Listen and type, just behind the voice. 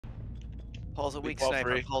Paul's a weak fall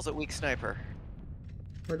sniper. free. Paul's a weak sniper.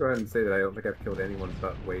 I'm gonna go ahead and say that I don't think I've killed anyone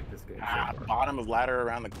but Wade this game so far. Bottom of ladder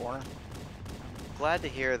around the corner. Glad to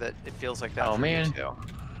hear that it feels like that Oh, for man. you too.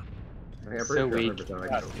 I am So pretty weak. sure 100% I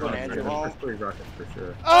Got killed one one. Andrew Hall. There's 3 rockets for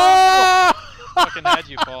sure. Oh! Fucking had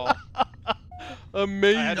you, Paul.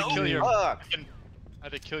 Amazing. I had to kill your. Fuck! I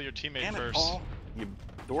had to kill your teammate Damn it, first. Paul. You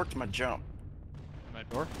dorked my jump. My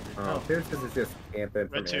door. Pierce is just camping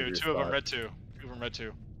from Red 2. Andrew's 2 of them. spot. Red 2. 2 of them. Red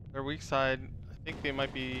 2. Their weak side. I think they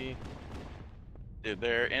might be. Dude,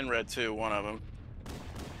 they're in red too, one of them.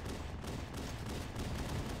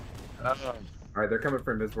 Alright, they're coming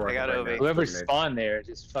from this rocket I got right Ovi. now. Whoever Grenade. spawned there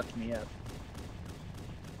just fucked me up.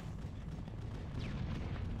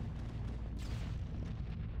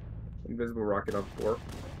 Invisible rocket on 4.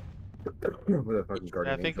 With a fucking guardian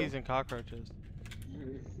Yeah, I think angel. he's in cockroaches.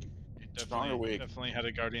 Strong or weak? Definitely had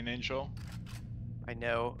a guardian angel. I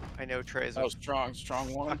know Trey's Oh, a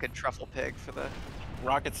strong one. fucking truffle pig for the.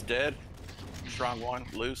 Rocket's dead. Strong one,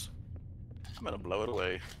 loose. I'm gonna blow it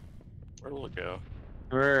away. Where will it go?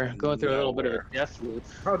 We're going through a little bit of a Nowhere. death loop.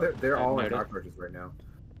 Oh, they're all in Noted. cockroaches right now.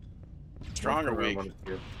 Strong or One weak? and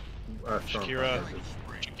 2. Strong Shakira. cockroaches.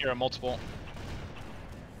 Shakira multiple.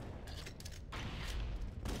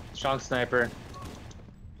 Strong sniper.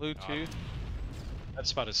 Blue 2. That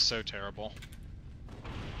spot is so terrible.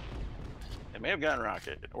 It may have gotten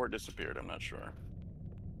rocket or disappeared. I'm not sure.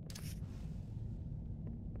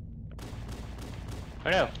 Oh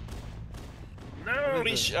no. No,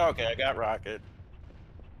 okay, I got rocket.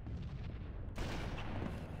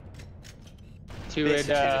 2 Basic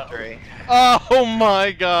and 3. Oh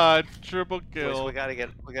my god! Triple Boys, kill. we gotta get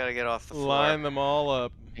off the floor. Line them all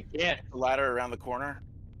up. I can't. Ladder around the corner.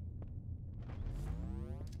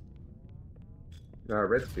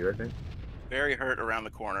 Red 2, I think. Very hurt around the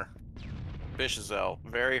corner. Bishazel.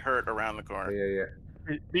 Very hurt around the corner. Yeah.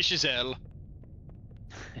 Bichizel.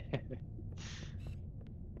 I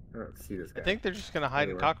don't see this guy. I think they're just gonna hide in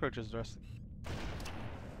Anywhere. cockroaches the rest.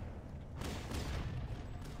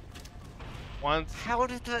 Once. How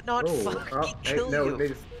did that not fucking hey, kill no, you? they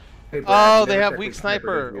just. Hey, Brad, Oh, you they never have checked weak which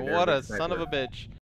sniper it sniper. is. You never What a checked son of sniper. a bitch.